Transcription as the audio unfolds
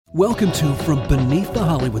Welcome to From Beneath the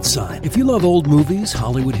Hollywood Sign. If you love old movies,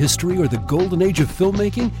 Hollywood history, or the golden age of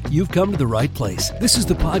filmmaking, you've come to the right place. This is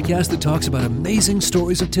the podcast that talks about amazing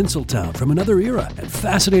stories of Tinseltown from another era and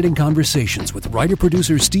fascinating conversations with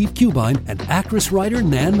writer-producer Steve Cubine and actress-writer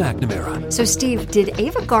Nan McNamara. So, Steve, did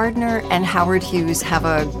Ava Gardner and Howard Hughes have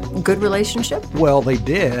a good relationship? Well, they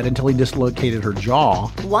did until he dislocated her jaw.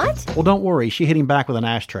 What? Well, don't worry. She hit him back with an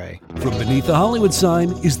ashtray. From Beneath the Hollywood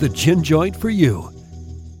Sign is the gin joint for you.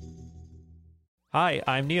 Hi,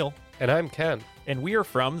 I'm Neil. And I'm Ken. And we are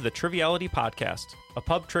from the Triviality Podcast, a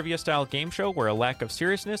pub trivia-style game show where a lack of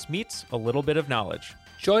seriousness meets a little bit of knowledge.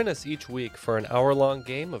 Join us each week for an hour-long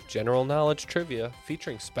game of general knowledge trivia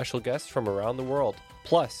featuring special guests from around the world,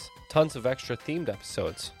 plus tons of extra themed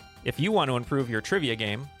episodes. If you want to improve your trivia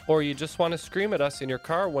game, or you just want to scream at us in your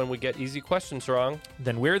car when we get easy questions wrong,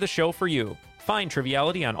 then we're the show for you. Find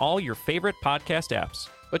Triviality on all your favorite podcast apps.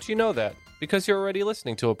 But you know that, because you're already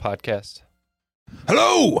listening to a podcast.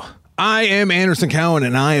 Hello, I am Anderson Cowan,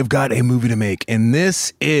 and I have got a movie to make, and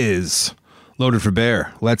this is Loaded for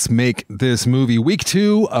Bear. Let's make this movie week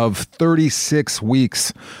 2 of 36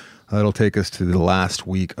 weeks. That'll take us to the last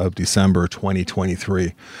week of December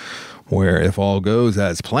 2023, where if all goes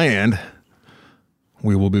as planned,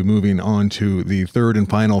 we will be moving on to the third and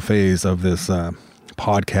final phase of this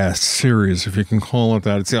podcast series, if you can call it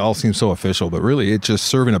that. It all seems so official, but really it's just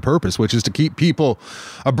serving a purpose, which is to keep people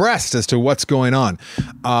abreast as to what's going on.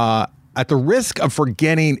 At the risk of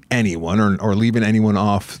forgetting anyone or leaving anyone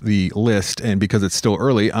off the list, and because it's still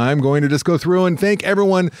early, I'm going to just go through and thank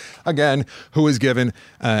everyone again who has given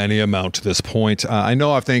any amount to this point. I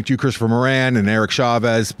know I've thanked you, Christopher Moran and Eric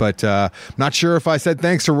Chavez, but I'm not sure if I said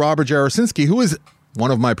thanks to Robert Jarosinski, who is one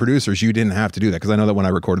of my producers. You didn't have to do that because I know that when I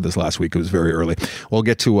recorded this last week, it was very early. We'll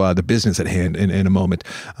get to the business at hand in a moment.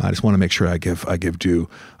 I just want to make sure I give due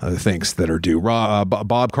the thanks that are due.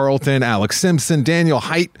 Bob Carlton, Alex Simpson, Daniel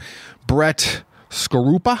Height, Brett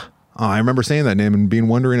Skorupa. I remember saying that name and being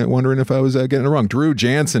wondering if I was getting it wrong. Drew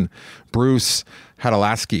Jansen, Bruce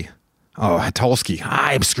Hadalaski. Oh, Hatolsky.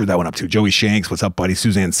 I screwed that one up too. Joey Shanks. What's up, buddy?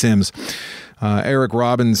 Suzanne Sims. Eric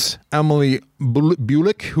Robbins, Emily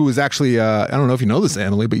Bulick, who is actually, I don't know if you know this,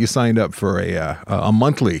 Emily, but you signed up for a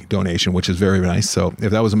monthly donation, which is very nice. So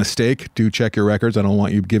if that was a mistake, do check your records. I don't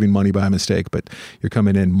want you giving money by mistake, but you're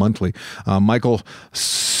coming in monthly. Michael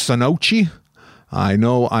Sonochi. I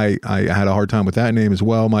know I had a hard time with that name as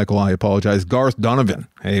well. Michael, I apologize. Garth Donovan.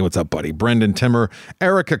 Hey, what's up, buddy? Brendan Timmer,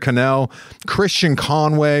 Erica Cannell, Christian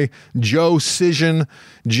Conway, Joe Cision,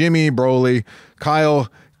 Jimmy Broly, Kyle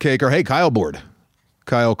Caker. Hey, Kyle Board.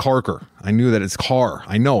 Kyle Carker. I knew that it's Car.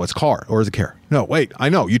 I know it's Car. Or is it Care? No, wait. I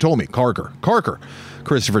know. You told me. Carker.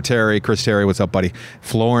 Christopher Terry. Chris Terry, what's up, buddy?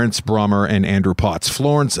 Florence Brummer and Andrew Potts.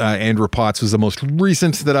 Andrew Potts was the most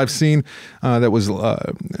recent that I've seen that was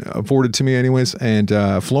afforded to me anyways. And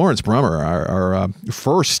Florence Brummer, our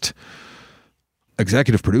first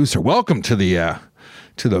executive producer. Welcome to the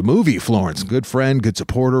movie, Florence. Good friend, good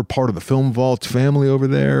supporter, part of the Film Vault family over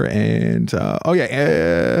there. And,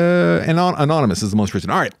 Anonymous is the most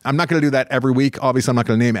recent. All right, I'm not going to do that every week. Obviously, I'm not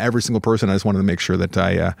going to name every single person. I just wanted to make sure that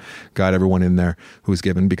I got everyone in there who's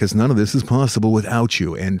given, because none of this is possible without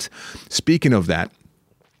you. And speaking of that,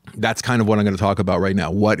 that's kind of what I'm going to talk about right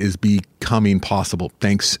now. What is becoming possible?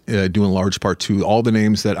 Thanks, due in large part to all the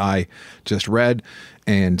names that I just read,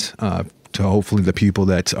 and to hopefully the people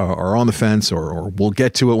that are on the fence or will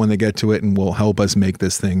get to it when they get to it and will help us make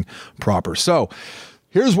this thing proper. So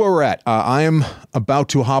here's where we're at. I am about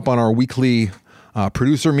to hop on our weekly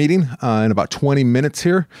producer meeting in about 20 minutes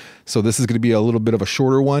here. So this is going to be a little bit of a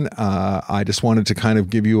shorter one. I just wanted to kind of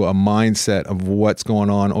give you a mindset of what's going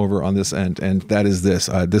on over on this end. And that is this.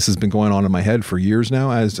 This has been going on in my head for years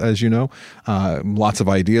now, as you know. Lots of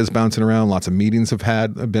ideas bouncing around. Lots of meetings have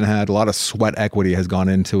been had. A lot of sweat equity has gone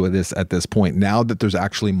into this at this point. Now that there's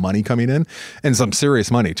actually money coming in, and some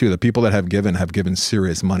serious money too. The people that have given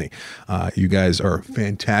serious money. You guys are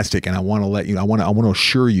fantastic. And I want to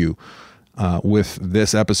assure you, with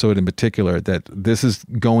this episode in particular, that this is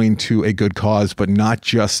going to a good cause, but not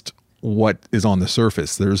just what is on the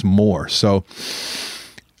surface. There's more. So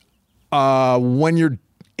when you're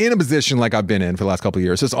in a position like I've been in for the last couple of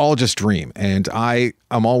years, it's all just dream. And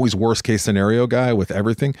I'm always worst case scenario guy with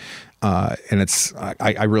everything. And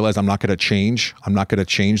I realize I'm not going to change. I'm not going to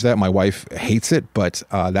change that. My wife hates it, but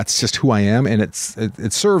that's just who I am. And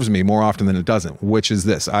it serves me more often than it doesn't, which is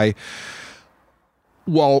this.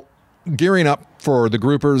 Gearing up for the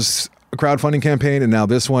Groupers crowdfunding campaign and now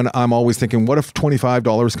this one, I'm always thinking, what if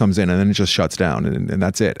 $25 comes in and then it just shuts down and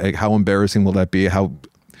that's it? Like, how embarrassing will that be? How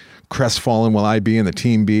crestfallen will I be and the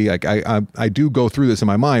team be? Like, I do go through this in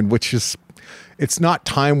my mind, which is it's not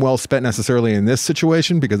time well spent necessarily in this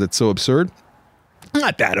situation because it's so absurd.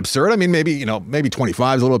 Not that absurd. I mean, maybe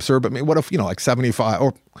 25 is a little absurd, but what if, like 75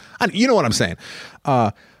 or, you know what I'm saying?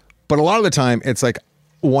 But a lot of the time it's like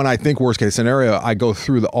when I think worst case scenario, I go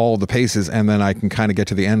through all the paces and then I can kind of get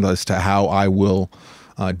to the end as to how I will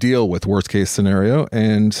deal with worst case scenario.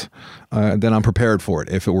 And then I'm prepared for it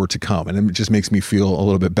if it were to come. And it just makes me feel a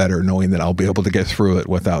little bit better knowing that I'll be able to get through it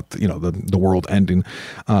without, the world ending.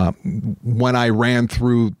 When I ran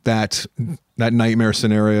through that nightmare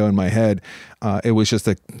scenario in my head, it was just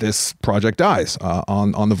that this project dies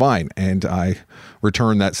on the Vine, and I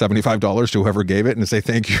return that $75 to whoever gave it and say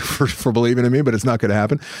thank you for believing in me, but it's not going to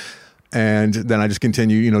happen. And then I just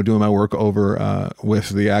continue, doing my work over with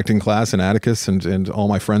the acting class and Atticus and all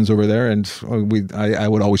my friends over there. And I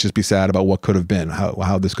would always just be sad about what could have been,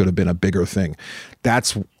 how this could have been a bigger thing.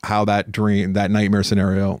 That's how that nightmare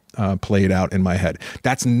scenario played out in my head.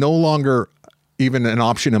 That's no longer even an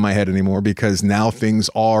option in my head anymore because now things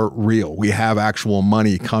are real. We have actual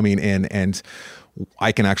money coming in, and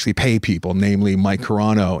I can actually pay people, namely Mike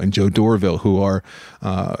Carano and Joe Dorville, who are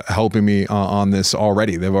helping me on this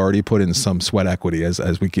already. They've already put in some sweat equity, as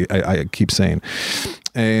I keep saying.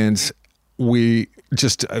 And we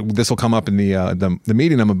just this will come up in the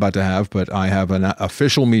meeting I'm about to have, but I have an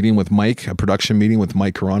official meeting with Mike, a production meeting with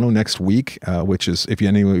Mike Carano next week, which is, if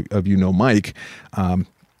any of you know Mike,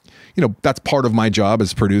 that's part of my job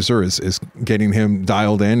as producer is getting him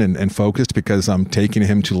dialed in and focused, because I'm taking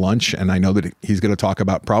him to lunch and I know that he's going to talk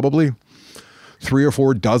about probably 3 or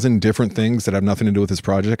 4 dozen different things that have nothing to do with this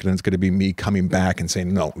project. And it's going to be me coming back and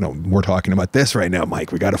saying, no, we're talking about this right now,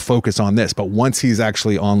 Mike. We got to focus on this. But once he's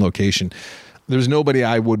actually on location, there's nobody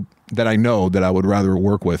that I know that I would rather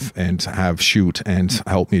work with and have shoot and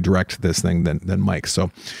help me direct this thing than Mike. So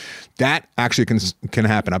that actually can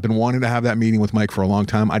happen. I've been wanting to have that meeting with Mike for a long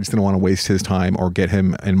time. I just didn't want to waste his time or get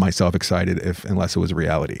him and myself excited unless it was a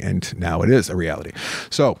reality. And now it is a reality.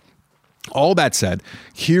 So all that said,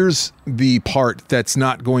 here's the part that's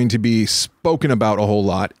not going to be spoken about a whole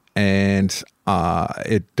lot. And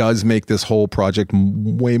it does make this whole project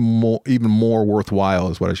even more worthwhile,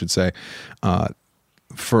 is what I should say,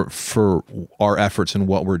 for our efforts and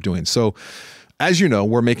what we're doing. So, as you know,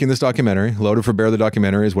 we're making this documentary. Loaded for Bear, the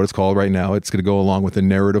documentary is what it's called right now. It's going to go along with a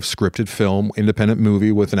narrative scripted film, independent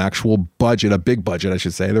movie with an actual budget, a big budget, I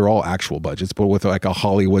should say. They're all actual budgets, but with like a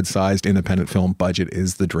Hollywood-sized independent film budget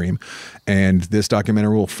is the dream. And this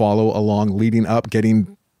documentary will follow along, leading up,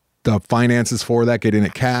 getting the finances for that, getting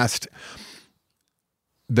it cast,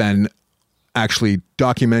 then actually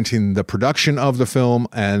documenting the production of the film,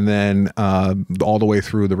 and then all the way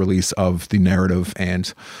through the release of the narrative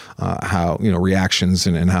and how, reactions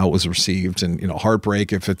and how it was received, and,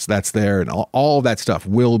 heartbreak, if that's there, and all that stuff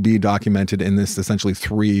will be documented in this essentially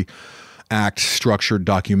 3-act structured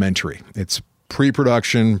documentary. It's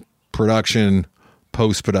pre-production, production,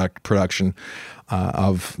 post-production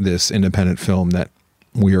of this independent film that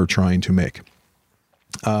we are trying to make.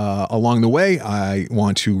 Along the way, I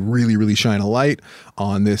want to really, really shine a light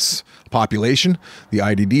on this population, the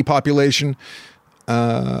IDD population.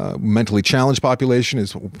 Mentally challenged population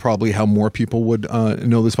is probably how more people would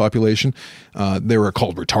know this population. They were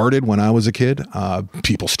called retarded when I was a kid.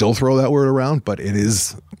 People still throw that word around, but it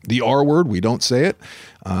is the R word. We don't say it.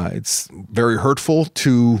 It's very hurtful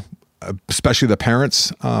to especially the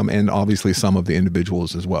parents, and obviously some of the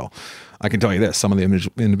individuals as well. I can tell you this, some of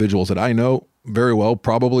the individuals that I know very well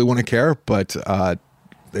probably wouldn't care, but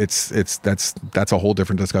that's a whole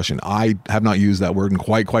different discussion. I have not used that word in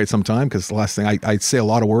quite some time, because the last thing I say a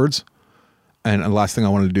lot of words, and the last thing I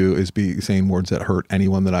want to do is be saying words that hurt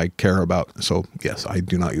anyone that I care about. So yes, I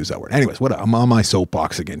do not use that word. Anyways, I'm on my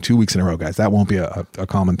soapbox again, 2 weeks in a row, guys. That won't be a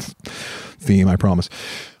common theme, I promise.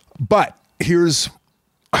 But here's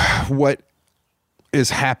what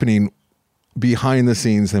is happening behind the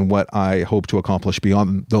scenes and what I hope to accomplish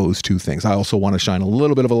beyond those 2 things. I also want to shine a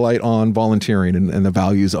little bit of a light on volunteering and the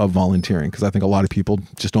values of volunteering, because I think a lot of people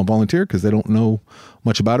just don't volunteer because they don't know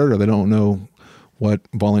much about it, or they don't know what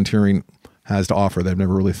volunteering has to offer. They've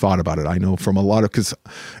never really thought about it. I know from because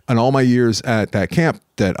in all my years at that camp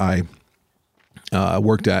that I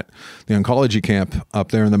worked at, the oncology camp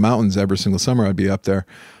up there in the mountains, every single summer I'd be up there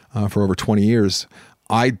for over 20 years.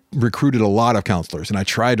 I recruited a lot of counselors, and I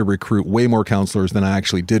tried to recruit way more counselors than I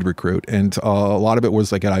actually did recruit. And a lot of it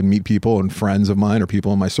was like I'd meet people and friends of mine or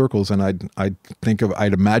people in my circles, and I'd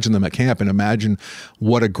imagine them at camp and imagine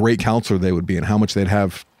what a great counselor they would be and how much they'd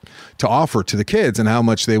have to offer to the kids and how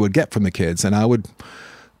much they would get from the kids. And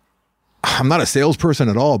I'm not a salesperson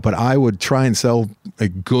at all, but I would try and sell a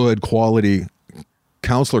good quality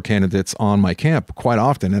counselor candidates on my camp quite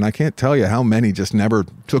often, and I can't tell you how many just never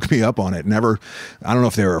took me up on it. Never, I don't know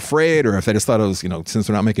if they were afraid or if they just thought it was, since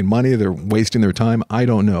they're not making money, they're wasting their time. I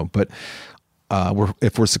don't know, but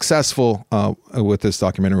if we're successful with this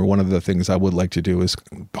documentary, one of the things I would like to do is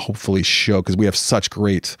hopefully show, because we have such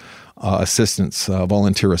great assistants,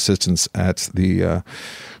 volunteer assistants at the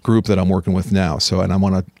group that I'm working with now. And I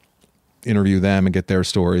want to interview them and get their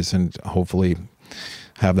stories and hopefully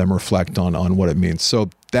have them reflect on what it means. So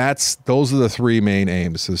those are the three main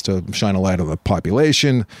aims: is to shine a light on the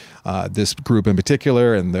population, this group in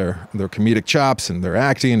particular, and their comedic chops and their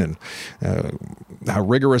acting and how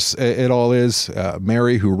rigorous it all is.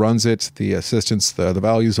 Mary, who runs it, the assistants, the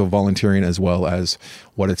values of volunteering, as well as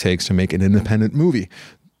what it takes to make an independent movie.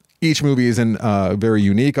 Each movie isn't very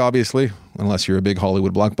unique, obviously, unless you're a big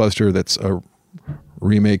Hollywood blockbuster that's a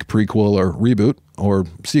remake, prequel, or reboot, or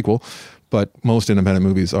sequel. But most independent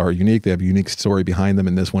movies are unique. They have a unique story behind them,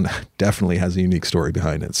 and this one definitely has a unique story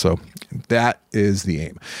behind it. So that is the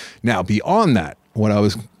aim. Now, beyond that,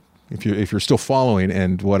 if you're still following,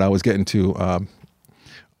 and what I was getting to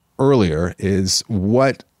earlier is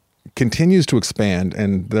what continues to expand,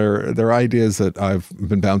 and they're ideas that I've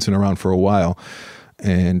been bouncing around for a while.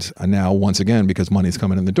 And now, once again, because money's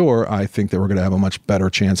coming in the door, I think that we're going to have a much better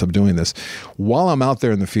chance of doing this. While I'm out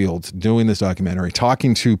there in the field doing this documentary,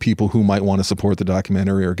 talking to people who might want to support the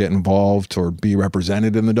documentary or get involved or be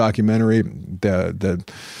represented in the documentary, the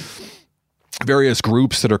various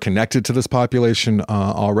groups that are connected to this population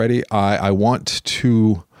already, I want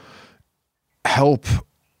to help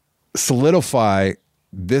solidify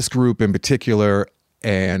this group in particular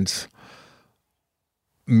and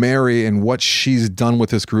Mary and what she's done with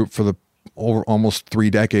this group for over almost 3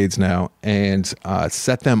 decades now, and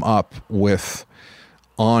set them up with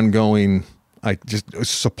ongoing just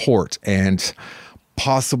support and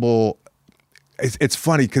possible. It's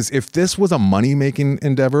funny because if this was a money-making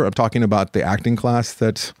endeavor, I'm talking about the acting class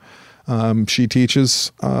that she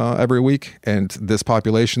teaches every week, and this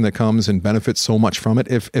population that comes and benefits so much from it.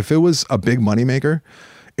 If it was a big moneymaker,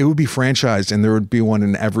 it would be franchised, and there would be one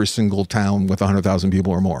in every single town with 100,000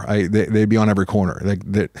 people or more. They'd be on every corner.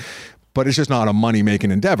 But it's just not a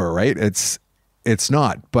money-making endeavor, right? It's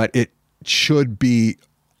not, but it should be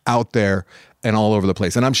out there and all over the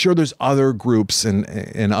place. And I'm sure there's other groups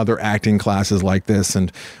and other acting classes like this.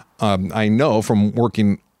 And I know from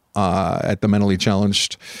working at the mentally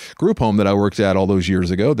challenged group home that I worked at all those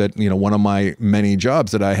years ago that, one of my many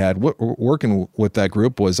jobs that I had working with that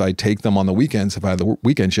group was I take them on the weekends if I had the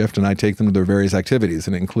weekend shift, and I take them to their various activities,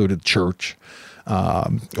 and it included church,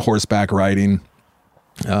 horseback riding.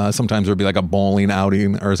 Sometimes there'd be like a bowling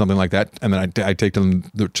outing or something like that. And then I take them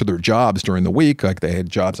to their jobs during the week. Like they had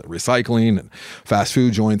jobs at recycling and fast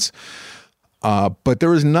food joints. But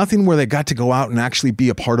there was nothing where they got to go out and actually be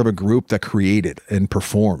a part of a group that created and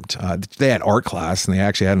performed. They had art class, and they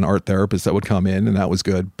actually had an art therapist that would come in, and that was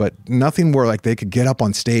good. But nothing where like they could get up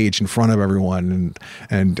on stage in front of everyone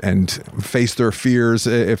and face their fears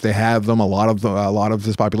if they have them. A lot of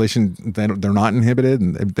this population, they're not inhibited,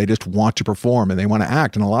 and they just want to perform and they want to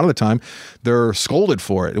act. And a lot of the time, they're scolded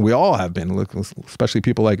for it. We all have been, especially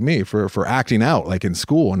people like me, for acting out, like in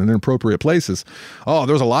school and in inappropriate places. Oh,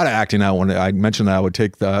 there was a lot of acting out when I mentioned that I would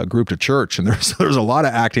take the group to church, and there's a lot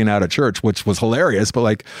of acting out at church, which was hilarious. But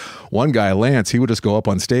like one guy, Lance, he would just go up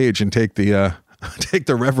on stage and take the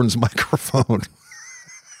reverend's microphone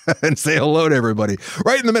and say hello to everybody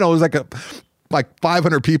right in the middle. It was like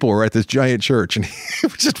 500 people were at this giant church, and he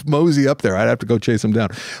would just mosey up there. I'd have to go chase him down.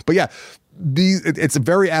 But yeah, it's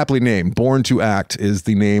very aptly named. Born to Act is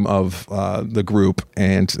the name of the group,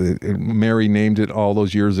 and Mary named it all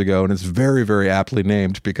those years ago, and it's very, very aptly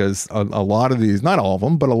named because a lot of these, not all of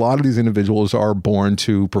them, but a lot of these individuals are born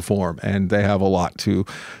to perform, and they have a lot to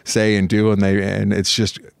say and do, and it's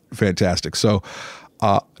just fantastic. So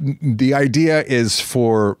the idea is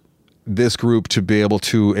for this group to be able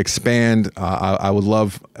to expand. I would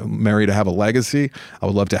love Mary to have a legacy. I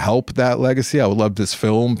would love to help that legacy. I would love this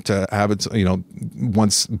film to have its,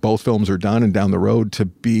 once both films are done and down the road, to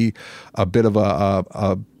be a bit of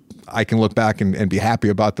I can look back and be happy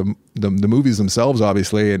about the movies themselves,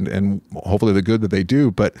 obviously, and hopefully the good that they do.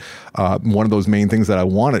 But one of those main things that I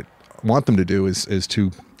want them to do is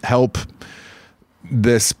to help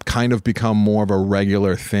this kind of become more of a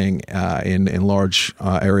regular thing in large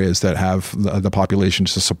areas that have the population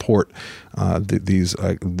to support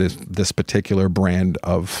this particular brand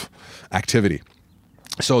of activity.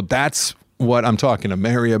 So that's what I'm talking to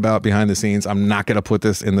Mary about behind the scenes. I'm not going to put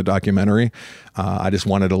this in the documentary. I just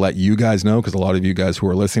wanted to let you guys know, because a lot of you guys who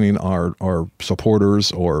are listening are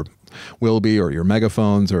supporters or will be, or your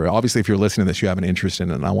megaphones, or obviously if you're listening to this, you have an interest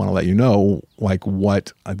in it. And I want to let you know like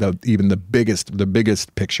what even the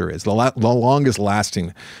biggest picture is, the longest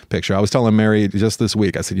lasting picture. I was telling Mary just this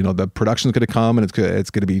week, I said, the production's going to come and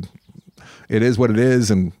it's going to be, it is what it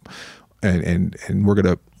is. And we're going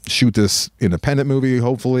to shoot this independent movie,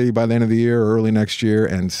 hopefully by the end of the year or early next year.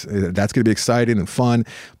 And that's going to be exciting and fun,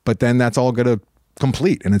 but then that's all going to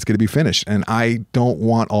complete and it's going to be finished. And I don't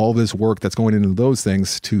want all this work that's going into those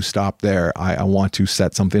things to stop there. I want to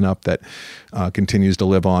set something up that continues to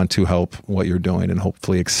live on to help what you're doing and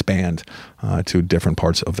hopefully expand to different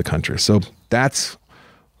parts of the country. So that's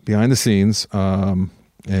behind the scenes. And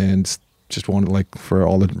just wanted, like, for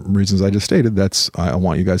all the reasons I just stated, I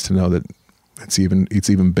want you guys to know that it's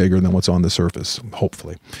even bigger than what's on the surface,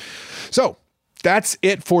 hopefully. So that's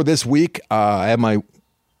it for this week. I have my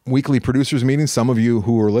weekly producers meeting. Some of you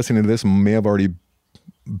who are listening to this may have already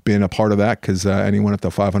been a part of that, because anyone at the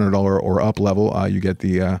 $500 or up level, you get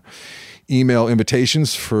the email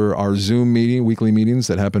invitations for our Zoom weekly meetings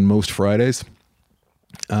that happen most Fridays.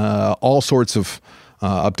 All sorts of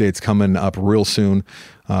updates coming up real soon.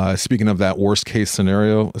 Speaking of that worst case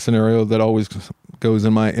scenario that always goes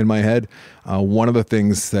in my head, one of the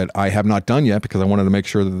things that I have not done yet, because I wanted to make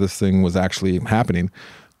sure that this thing was actually happening,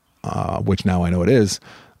 which now I know it is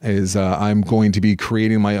I'm going to be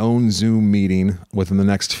creating my own Zoom meeting within the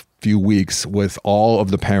next few weeks with all of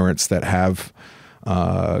the parents that have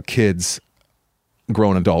kids,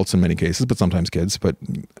 grown adults in many cases, but sometimes kids, but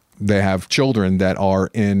they have children that are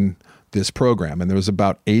in this program. And there's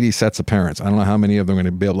about 80 sets of parents. I don't know how many of them are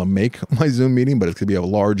going to be able to make my Zoom meeting, but it's going to be a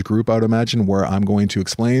large group, I would imagine, where I'm going to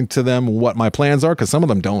explain to them what my plans are, because some of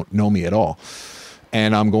them don't know me at all.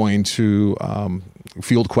 And I'm going to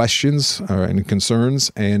field questions and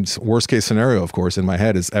concerns. And worst case scenario, of course, in my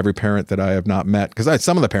head is every parent that I have not met, because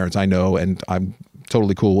some of the parents I know and I'm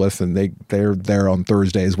totally cool with, and they're there on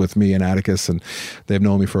Thursdays with me and Atticus, and they've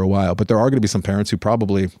known me for a while. But there are going to be some parents who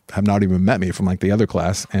probably have not even met me from like the other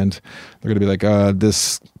class, and they're going to be like,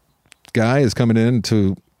 this guy is coming in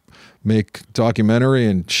to make documentary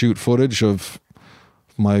and shoot footage of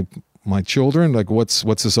my children. Like, what's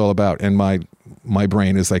this all about? And my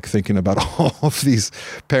brain is like thinking about all of these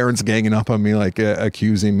parents ganging up on me, like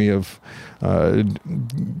accusing me of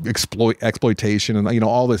exploitation and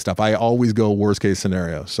all this stuff. I always go worst case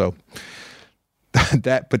scenario. So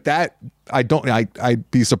I'd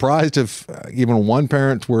be surprised if even one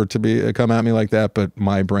parent were to come at me like that. But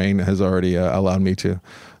my brain has already allowed me to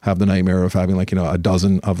have the nightmare of having a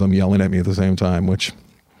dozen of them yelling at me at the same time, which,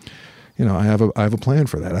 I have a plan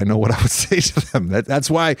for that. I know what I would say to them. That's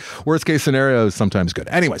why worst case scenario is sometimes good.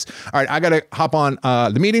 Anyways, all right, I got to hop on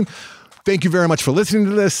the meeting. Thank you very much for listening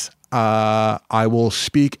to this. I will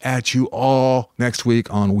speak at you all next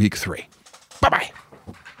week on week 3. Bye-bye.